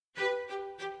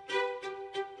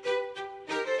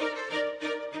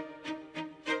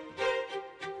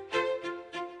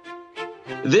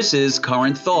This is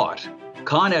Current Thought,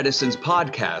 Con Edison's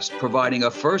podcast providing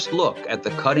a first look at the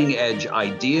cutting-edge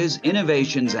ideas,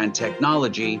 innovations, and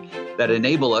technology that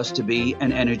enable us to be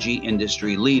an energy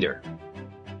industry leader.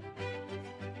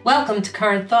 Welcome to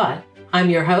Current Thought. I'm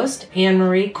your host,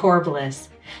 Anne-Marie Corbelis.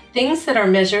 Things that are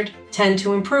measured tend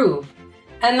to improve.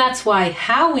 And that's why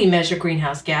how we measure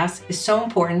greenhouse gas is so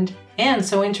important and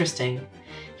so interesting.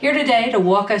 Here today to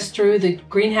walk us through the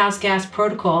greenhouse gas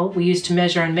protocol we use to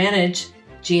measure and manage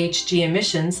GHG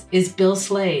emissions is Bill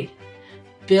Slade.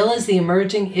 Bill is the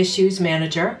Emerging Issues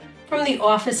Manager from the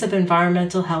Office of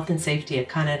Environmental Health and Safety at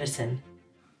Con Edison.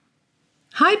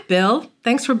 Hi, Bill.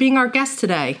 Thanks for being our guest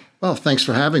today. Well, thanks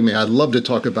for having me. I'd love to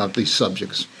talk about these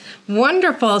subjects.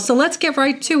 Wonderful. So let's get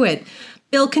right to it.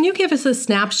 Bill, can you give us a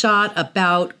snapshot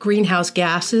about greenhouse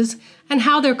gases and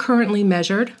how they're currently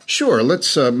measured? Sure.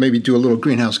 Let's maybe do a little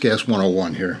Greenhouse Gas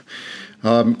 101 here.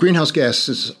 Greenhouse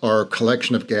gases are a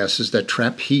collection of gases that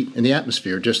trap heat in the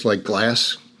atmosphere, just like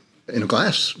glass in a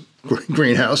glass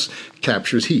greenhouse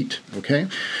captures heat, okay?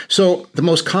 So the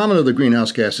most common of the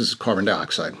greenhouse gases is carbon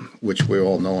dioxide, which we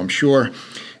all know, I'm sure.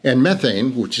 And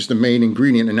methane, which is the main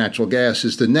ingredient in natural gas,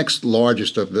 is the next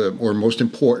largest of the, or most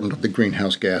important of the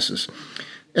greenhouse gases.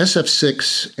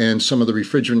 SF6 and some of the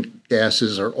refrigerant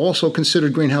gases are also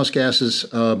considered greenhouse gases,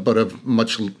 but of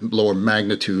much lower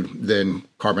magnitude than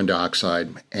carbon dioxide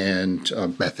and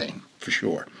methane, for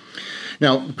sure.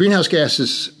 Now, greenhouse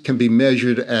gases can be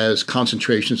measured as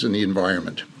concentrations in the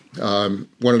environment. One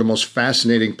of the most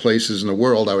fascinating places in the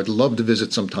world I would love to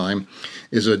visit sometime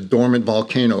is a dormant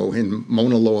volcano in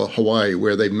Mauna Loa, Hawaii,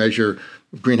 where they measure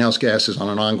greenhouse gases on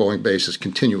an ongoing basis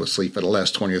continuously for the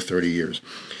last 20 or 30 years.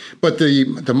 But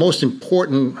the most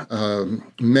important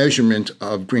measurement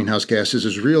of greenhouse gases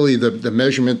is really the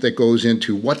measurement that goes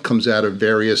into what comes out of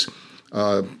various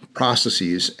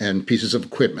processes and pieces of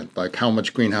equipment, like how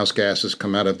much greenhouse gases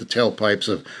come out of the tailpipes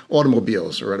of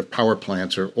automobiles or out of power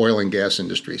plants or oil and gas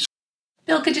industries.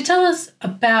 Bill, could you tell us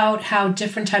about how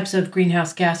different types of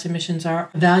greenhouse gas emissions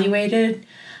are evaluated?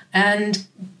 And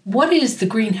what is the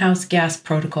greenhouse gas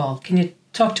protocol? Can you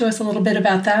talk to us a little bit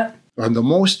about that? The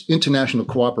most international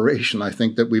cooperation, I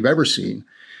think, that we've ever seen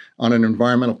on an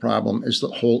environmental problem is the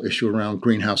whole issue around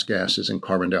greenhouse gases and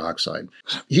carbon dioxide.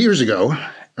 Years ago,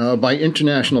 by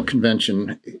international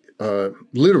convention,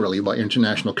 literally by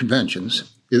international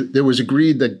conventions, there was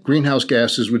agreed that greenhouse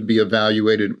gases would be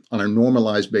evaluated on a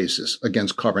normalized basis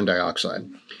against carbon dioxide.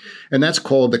 And that's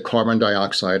called the carbon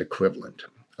dioxide equivalent.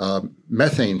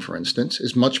 Methane, for instance,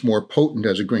 is much more potent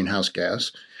as a greenhouse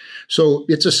gas. So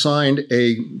it's assigned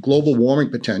a global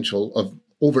warming potential of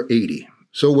over 80.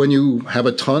 So when you have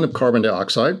a ton of carbon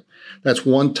dioxide, that's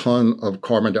 1 ton of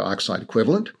carbon dioxide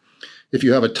equivalent. If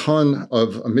you have a ton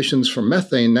of emissions from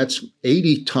methane, that's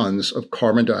 80 tons of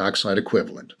carbon dioxide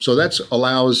equivalent. So that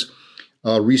allows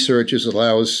researchers, it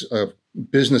allows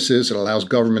businesses, it allows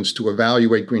governments to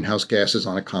evaluate greenhouse gases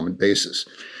on a common basis.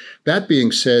 That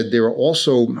being said, there are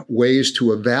also ways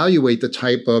to evaluate the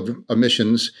type of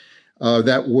emissions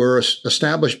that were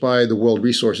established by the World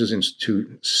Resources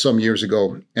Institute some years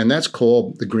ago, and that's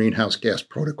called the Greenhouse Gas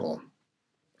Protocol.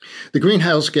 The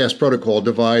Greenhouse Gas Protocol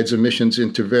divides emissions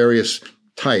into various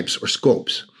types or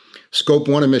scopes. Scope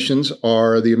 1 emissions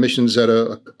are the emissions that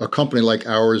a company like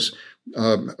ours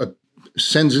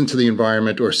sends into the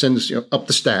environment or sends up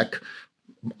the stack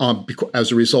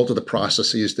as a result of the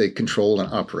processes they control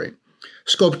and operate.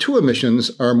 Scope 2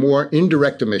 emissions are more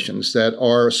indirect emissions that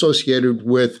are associated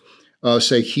with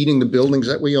say, heating the buildings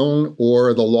that we own,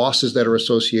 or the losses that are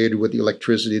associated with the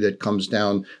electricity that comes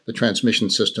down the transmission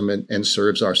system and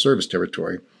serves our service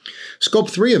territory. Scope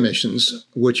 3 emissions,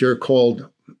 which are called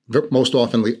most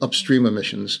often upstream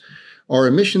emissions, are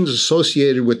emissions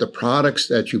associated with the products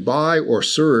that you buy or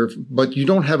serve, but you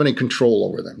don't have any control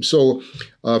over them. So,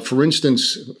 for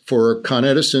instance, for Con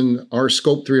Edison, our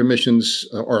Scope 3 emissions,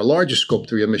 our largest Scope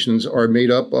 3 emissions, are made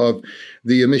up of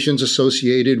the emissions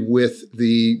associated with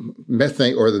the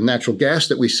methane or the natural gas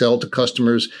that we sell to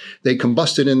customers. They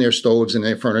combust it in their stoves and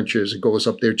their furniture. It goes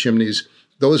up their chimneys.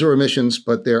 Those are emissions,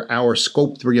 but they're our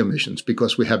Scope 3 emissions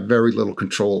because we have very little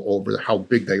control over how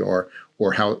big they are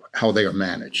or how they are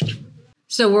managed.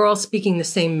 So we're all speaking the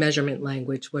same measurement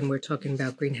language when we're talking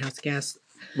about greenhouse gas.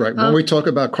 Right. When we talk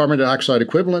about carbon dioxide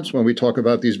equivalents, when we talk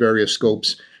about these various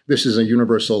scopes, this is a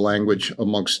universal language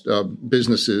amongst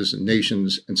businesses and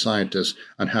nations and scientists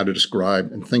on how to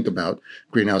describe and think about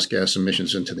greenhouse gas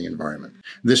emissions into the environment.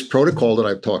 This protocol that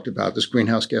I've talked about, this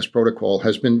greenhouse gas protocol,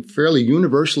 has been fairly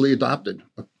universally adopted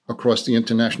across the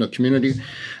international community.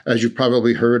 As you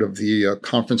probably heard of the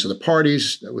Conference of the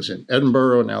Parties that was in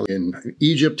Edinburgh, now in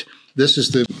Egypt. This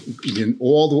is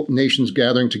all the nations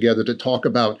gathering together to talk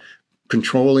about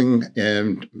controlling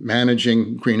and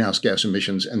managing greenhouse gas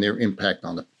emissions and their impact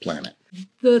on the planet.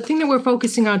 The thing that we're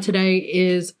focusing on today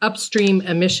is upstream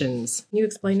emissions. Can you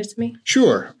explain it to me?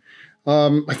 Sure.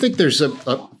 I think there's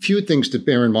a few things to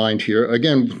bear in mind here.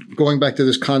 Again, going back to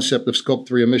this concept of Scope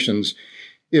 3 emissions,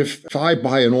 if I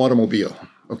buy an automobile,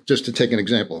 just to take an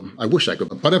example, I wish I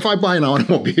could, but if I buy an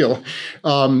automobile,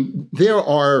 there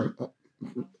are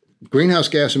greenhouse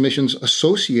gas emissions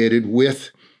associated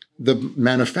with the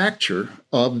manufacture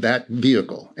of that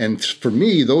vehicle. And for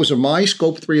me, those are my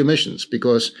Scope 3 emissions,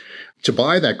 because to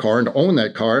buy that car and to own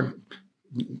that car,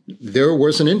 there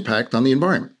was an impact on the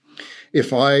environment.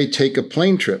 If I take a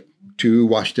plane trip to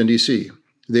Washington, D.C.,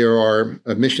 there are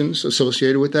emissions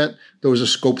associated with that. Those are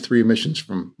Scope 3 emissions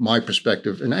from my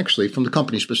perspective, and actually from the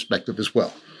company's perspective as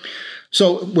well.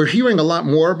 So we're hearing a lot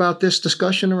more about this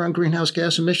discussion around greenhouse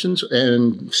gas emissions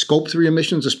and Scope 3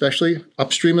 emissions, especially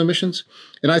upstream emissions.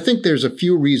 And I think there's a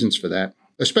few reasons for that,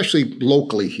 especially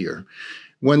locally here.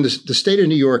 When the state of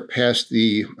New York passed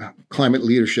the Climate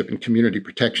Leadership and Community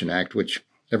Protection Act, which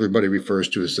everybody refers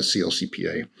to as the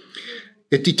CLCPA,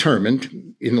 it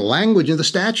determined in the language of the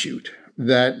statute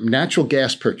that natural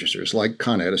gas purchasers like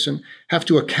Con Edison have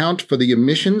to account for the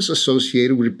emissions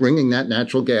associated with bringing that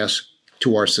natural gas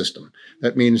to our system.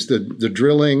 That means the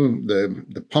drilling,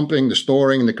 the pumping, the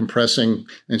storing, the compressing,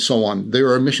 and so on. There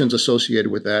are emissions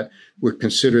associated with that. We're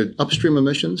considered upstream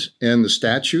emissions, and the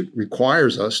statute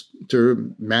requires us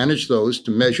to manage those,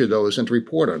 to measure those, and to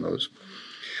report on those.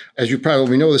 As you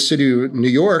probably know, the city of New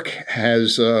York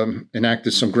has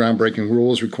enacted some groundbreaking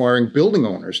rules requiring building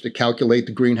owners to calculate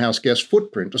the greenhouse gas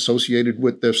footprint associated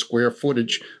with the square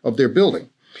footage of their building.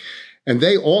 And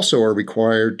they also are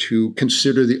required to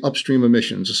consider the upstream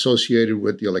emissions associated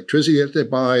with the electricity that they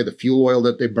buy, the fuel oil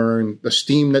that they burn, the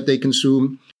steam that they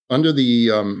consume. Under the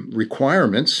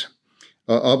requirements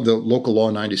of the local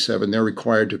law 97, they're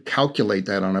required to calculate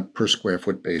that on a per square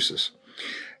foot basis.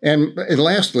 And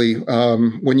lastly,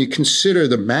 when you consider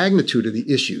the magnitude of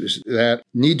the issues that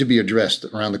need to be addressed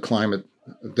around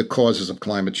the causes of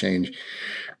climate change,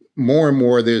 more and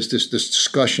more there's this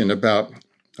discussion about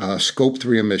Scope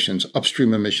 3 emissions,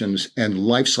 upstream emissions, and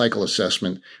life cycle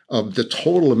assessment of the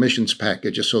total emissions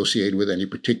package associated with any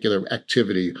particular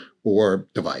activity or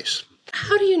device.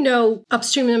 How do you know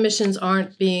upstream emissions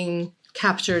aren't being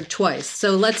captured twice?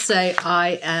 So let's say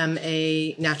I am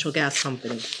a natural gas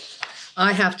company.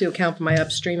 I have to account for my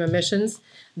upstream emissions.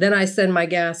 Then I send my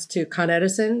gas to Con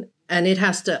Edison, and it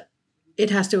has to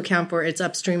account for its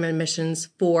upstream emissions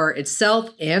for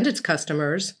itself and its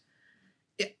customers.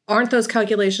 Aren't those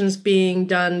calculations being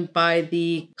done by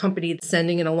the company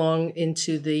sending it along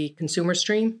into the consumer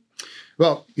stream?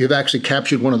 Well, you've actually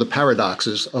captured one of the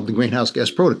paradoxes of the greenhouse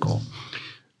gas protocol.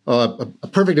 A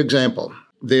perfect example.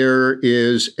 There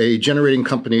is a generating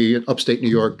company in upstate New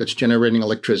York that's generating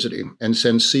electricity and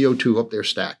sends CO2 up their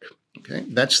stack. Okay,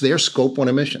 that's their Scope 1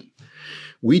 emission.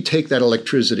 We take that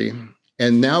electricity,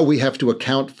 and now we have to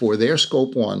account for their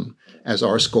Scope 1 as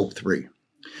our Scope 3.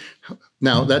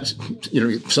 Now, that's,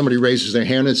 somebody raises their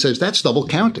hand and says, that's double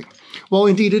counting. Well,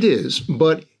 indeed it is,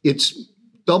 but it's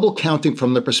double counting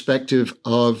from the perspective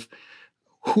of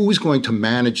who's going to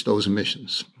manage those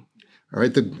emissions. All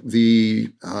right,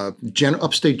 the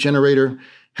upstate generator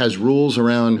has rules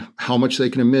around how much they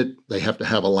can emit. They have to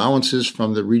have allowances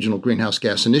from the Regional Greenhouse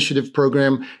Gas Initiative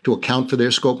program to account for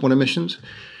their Scope 1 emissions.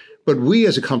 But we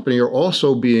as a company are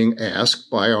also being asked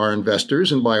by our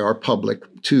investors and by our public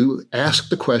to ask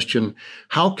the question,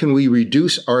 how can we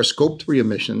reduce our Scope 3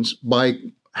 emissions by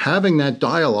having that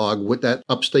dialogue with that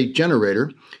upstate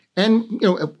generator? And,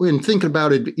 when thinking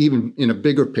about it even in a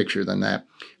bigger picture than that,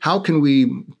 how can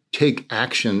we take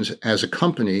actions as a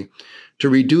company to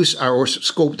reduce our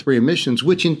Scope 3 emissions,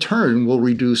 which in turn will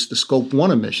reduce the Scope 1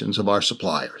 emissions of our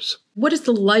suppliers? What is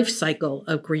the life cycle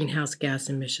of greenhouse gas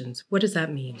emissions? What does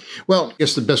that mean? Well, I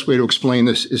guess the best way to explain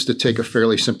this is to take a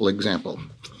fairly simple example.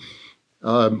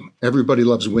 Everybody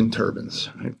loves wind turbines,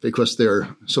 right? Because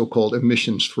they're so-called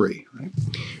emissions-free. Right?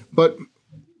 But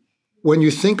when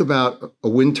you think about a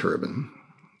wind turbine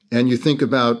and you think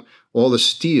about all the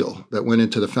steel that went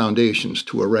into the foundations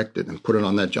to erect it and put it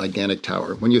on that gigantic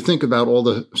tower, when you think about all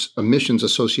the emissions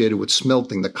associated with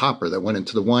smelting the copper that went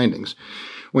into the windings,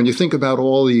 when you think about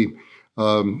all the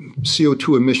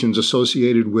CO2 emissions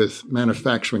associated with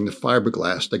manufacturing the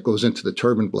fiberglass that goes into the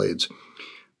turbine blades,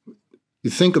 you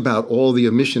think about all the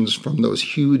emissions from those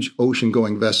huge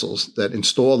ocean-going vessels that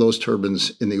install those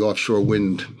turbines in the offshore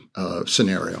wind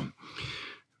scenario.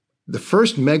 The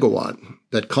first megawatt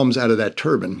that comes out of that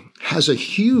turbine has a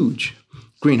huge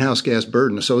greenhouse gas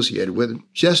burden associated with it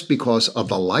just because of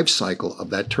the life cycle of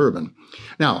that turbine.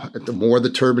 Now, the more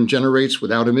the turbine generates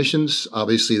without emissions,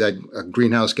 obviously that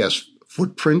greenhouse gas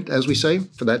footprint, as we say,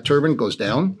 for that turbine goes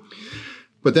down.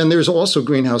 But then there's also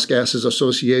greenhouse gases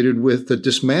associated with the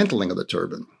dismantling of the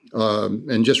turbine.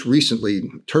 And just recently,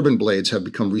 turbine blades have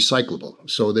become recyclable.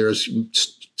 So there's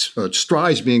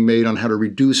strides being made on how to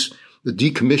reduce the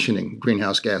decommissioning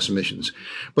greenhouse gas emissions.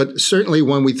 But certainly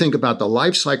when we think about the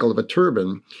life cycle of a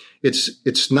turbine,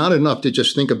 it's not enough to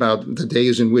just think about the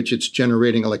days in which it's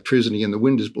generating electricity and the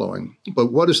wind is blowing.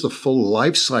 But what is the full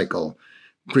life cycle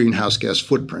greenhouse gas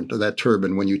footprint of that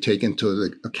turbine when you take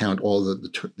into account all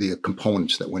the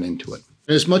components that went into it?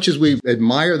 As much as we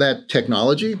admire that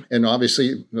technology, and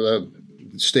obviously the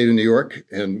state of New York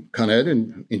and Con Ed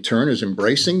in turn is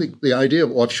embracing the idea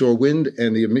of offshore wind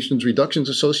and the emissions reductions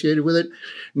associated with it,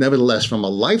 nevertheless, from a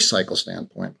life cycle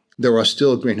standpoint, there are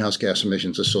still greenhouse gas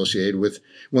emissions associated with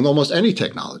almost any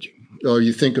technology.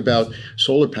 You think about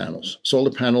solar panels.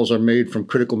 Solar panels are made from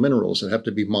critical minerals that have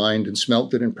to be mined and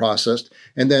smelted and processed,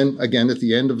 and then again at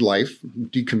the end of life,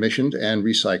 decommissioned and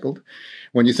recycled.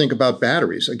 When you think about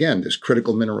batteries, again, there's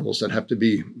critical minerals that have to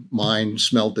be mined,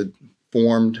 smelted,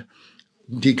 formed,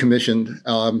 decommissioned.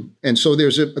 And so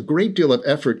there's a great deal of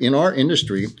effort in our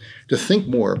industry to think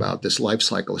more about this life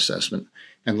cycle assessment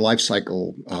and life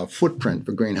cycle footprint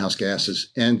for greenhouse gases,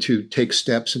 and to take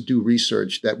steps and do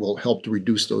research that will help to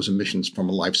reduce those emissions from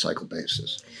a life cycle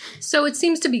basis. So it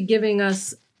seems to be giving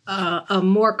us a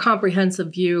more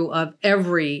comprehensive view of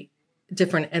every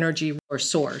different energy or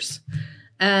source.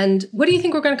 And what do you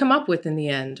think we're going to come up with in the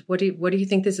end? What do you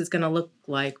think this is going to look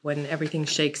like when everything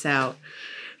shakes out?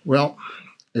 Well,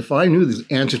 if I knew the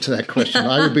answer to that question,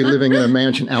 I would be living in a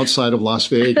mansion outside of Las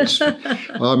Vegas.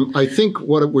 I think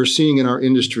what we're seeing in our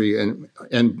industry,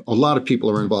 and a lot of people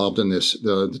are involved in this,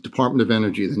 the Department of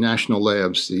Energy, the national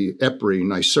labs, the EPRI,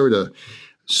 NYSERDA,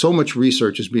 so much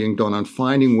research is being done on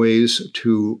finding ways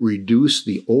to reduce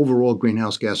the overall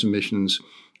greenhouse gas emissions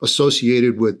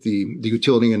associated with the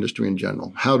utility industry in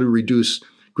general, how to reduce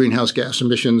greenhouse gas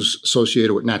emissions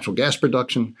associated with natural gas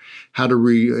production, how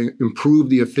to improve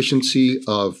the efficiency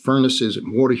of furnaces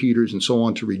and water heaters and so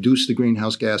on to reduce the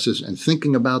greenhouse gases, and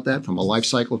thinking about that from a life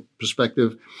cycle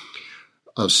perspective.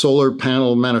 Solar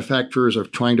panel manufacturers are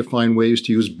trying to find ways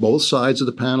to use both sides of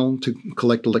the panel to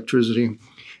collect electricity.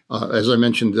 As I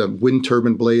mentioned, the wind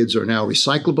turbine blades are now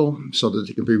recyclable so that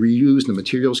they can be reused, the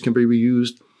materials can be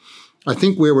reused. I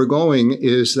think where we're going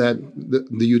is that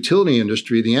the utility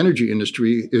industry, the energy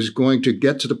industry, is going to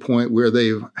get to the point where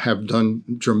they have done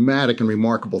dramatic and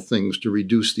remarkable things to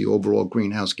reduce the overall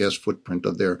greenhouse gas footprint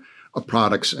of their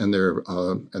products and their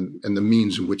and the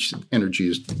means in which energy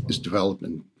is developed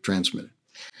and transmitted.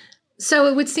 So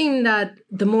it would seem that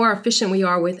the more efficient we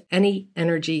are with any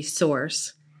energy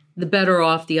source, the better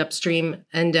off the upstream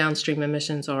and downstream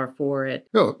emissions are for it.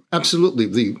 Oh, absolutely.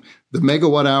 The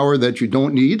megawatt hour that you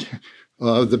don't need,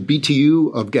 the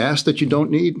BTU of gas that you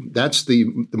don't need, that's the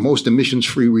most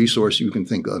emissions-free resource you can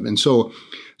think of. And so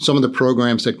some of the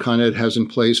programs that Con Ed has in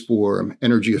place for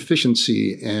energy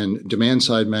efficiency and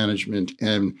demand-side management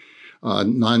and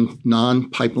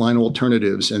non-pipeline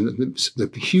alternatives, and the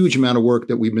huge amount of work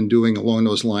that we've been doing along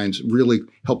those lines really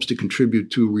helps to contribute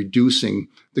to reducing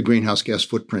the greenhouse gas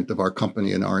footprint of our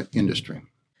company and our industry.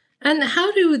 And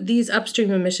how do these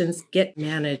upstream emissions get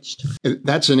managed?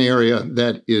 That's an area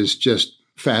that is just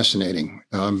fascinating.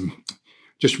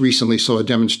 Just recently saw a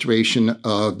demonstration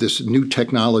of this new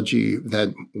technology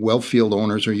that well field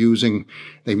owners are using.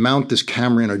 They mount this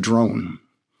camera in a drone,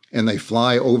 and they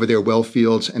fly over their well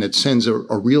fields, and it sends a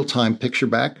real-time picture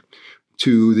back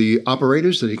to the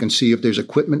operators so that you can see if there's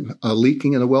equipment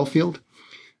leaking in the well field.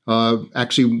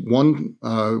 Actually, one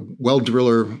well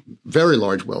driller, very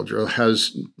large well driller,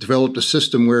 has developed a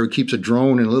system where it keeps a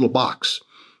drone in a little box.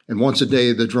 And once a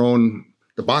day,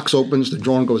 the box opens, the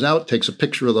drone goes out, takes a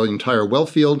picture of the entire well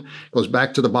field, goes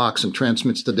back to the box and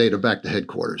transmits the data back to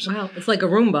headquarters. Wow, it's like a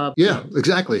Roomba. Yeah,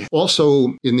 exactly.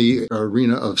 Also, in the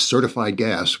arena of certified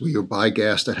gas, where you buy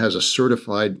gas that has a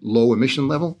certified low emission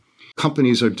level,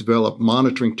 companies have developed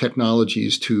monitoring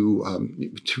technologies to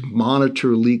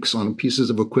monitor leaks on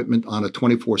pieces of equipment on a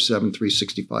 24/7,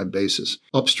 365 basis.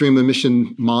 Upstream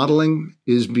emission modeling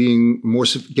is getting more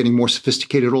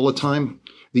sophisticated all the time.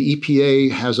 The EPA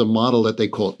has a model that they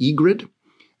call eGrid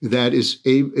that is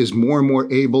more and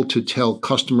more able to tell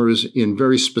customers in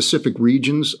very specific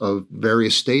regions of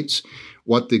various states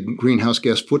what the greenhouse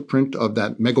gas footprint of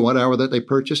that megawatt hour that they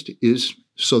purchased is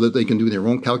so that they can do their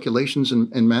own calculations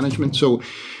and management. So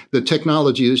the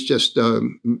technology is just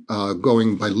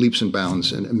going by leaps and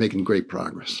bounds and making great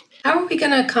progress. How are we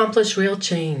going to accomplish real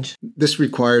change? This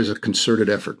requires a concerted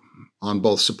effort on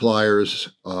both suppliers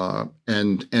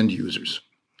and end users.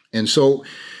 And so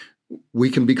we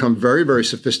can become very, very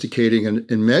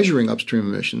sophisticated in measuring upstream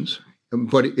emissions.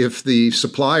 But if the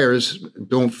suppliers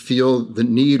don't feel the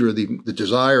need or the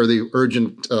desire, or the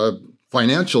urgent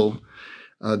financial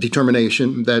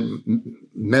determination that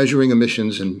measuring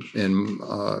emissions and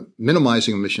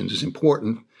minimizing emissions is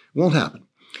important, it won't happen.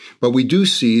 But we do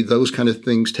see those kind of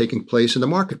things taking place in the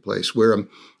marketplace where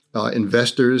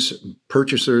investors,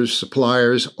 purchasers,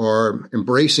 suppliers are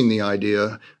embracing the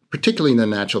idea, particularly in the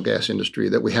natural gas industry,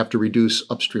 that we have to reduce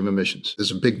upstream emissions.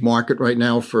 There's a big market right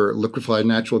now for liquefied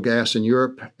natural gas in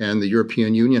Europe, and the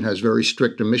European Union has very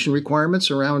strict emission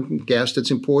requirements around gas that's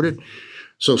imported.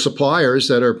 So suppliers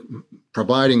that are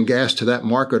providing gas to that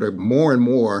market are more and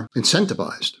more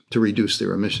incentivized to reduce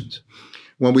their emissions.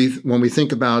 When we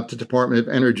think about the Department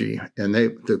of Energy and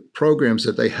the programs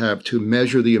that they have to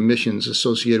measure the emissions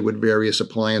associated with various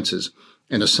appliances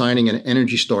and assigning an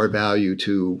Energy Star value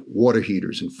to water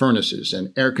heaters and furnaces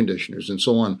and air conditioners and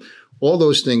so on, all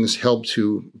those things help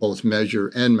to both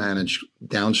measure and manage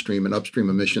downstream and upstream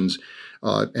emissions,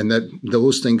 and that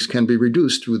those things can be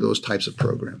reduced through those types of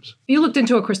programs. You looked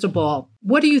into a crystal ball.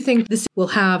 What do you think this will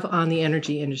have on the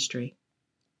energy industry?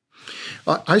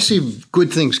 I see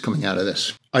good things coming out of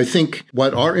this. I think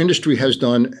what our industry has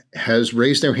done has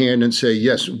raised their hand and say,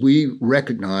 yes, we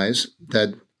recognize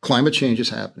that climate change is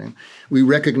happening. We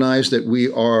recognize that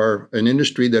we are an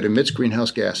industry that emits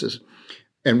greenhouse gases,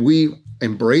 and we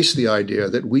embrace the idea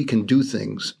that we can do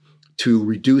things to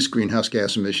reduce greenhouse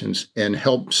gas emissions and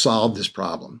help solve this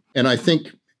problem. And I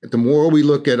think the more we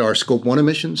look at our Scope 1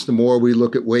 emissions, the more we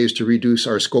look at ways to reduce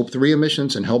our Scope 3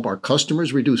 emissions and help our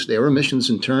customers reduce their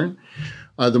emissions in turn,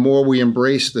 the more we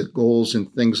embrace the goals in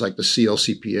things like the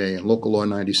CLCPA and Local Law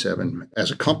 97 as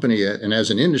a company and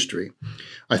as an industry.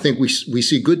 I think we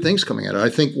see good things coming out of it. I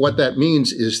think what that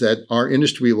means is that our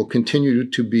industry will continue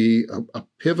to be a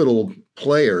pivotal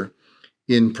player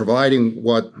in providing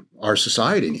what our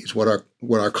society needs, what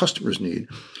our customers need.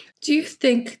 Do you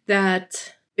think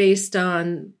that based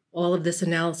on all of this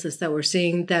analysis that we're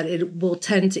seeing, that it will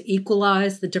tend to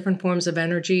equalize the different forms of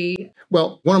energy?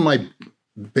 Well, one of my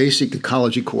basic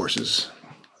ecology courses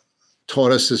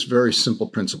taught us this very simple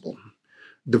principle.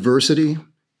 Diversity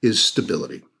is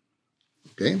stability.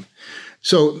 Okay?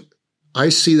 So I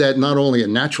see that not only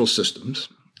in natural systems,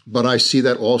 but I see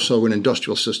that also in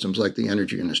industrial systems like the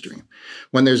energy industry.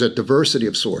 When there's a diversity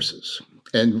of sources,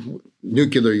 and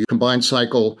nuclear combined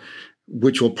cycle,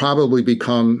 which will probably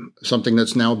become something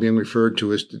that's now being referred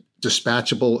to as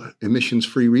dispatchable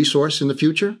emissions-free resource in the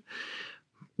future,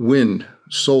 wind,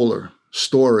 solar,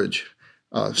 storage,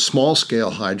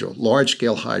 small-scale hydro,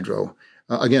 large-scale hydro,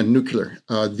 again, nuclear.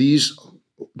 These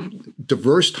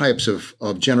diverse types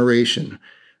of generation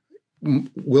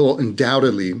will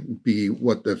undoubtedly be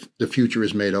what the future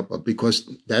is made up of, because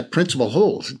that principle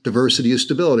holds. Diversity is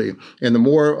stability. And the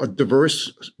more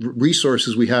diverse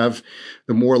resources we have,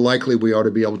 the more likely we are to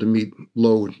be able to meet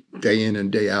load day in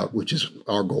and day out, which is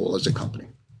our goal as a company.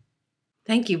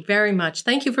 Thank you very much.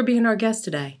 Thank you for being our guest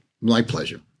today. My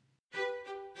pleasure.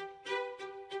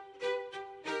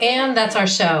 And that's our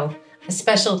show. A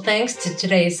special thanks to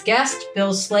today's guest,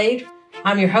 Bill Slade.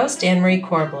 I'm your host, Anne-Marie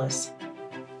Corblis.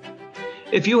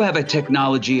 If you have a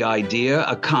technology idea,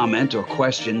 a comment, or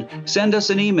question, send us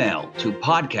an email to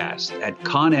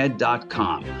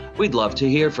podcast@coned.com. We'd love to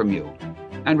hear from you.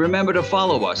 And remember to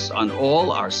follow us on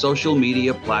all our social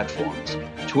media platforms: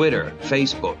 Twitter,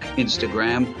 Facebook,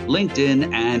 Instagram,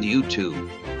 LinkedIn, and YouTube.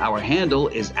 Our handle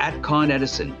is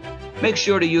 @ConEdison. Make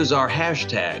sure to use our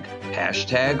hashtag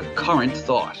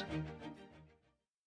 #CurrentThought.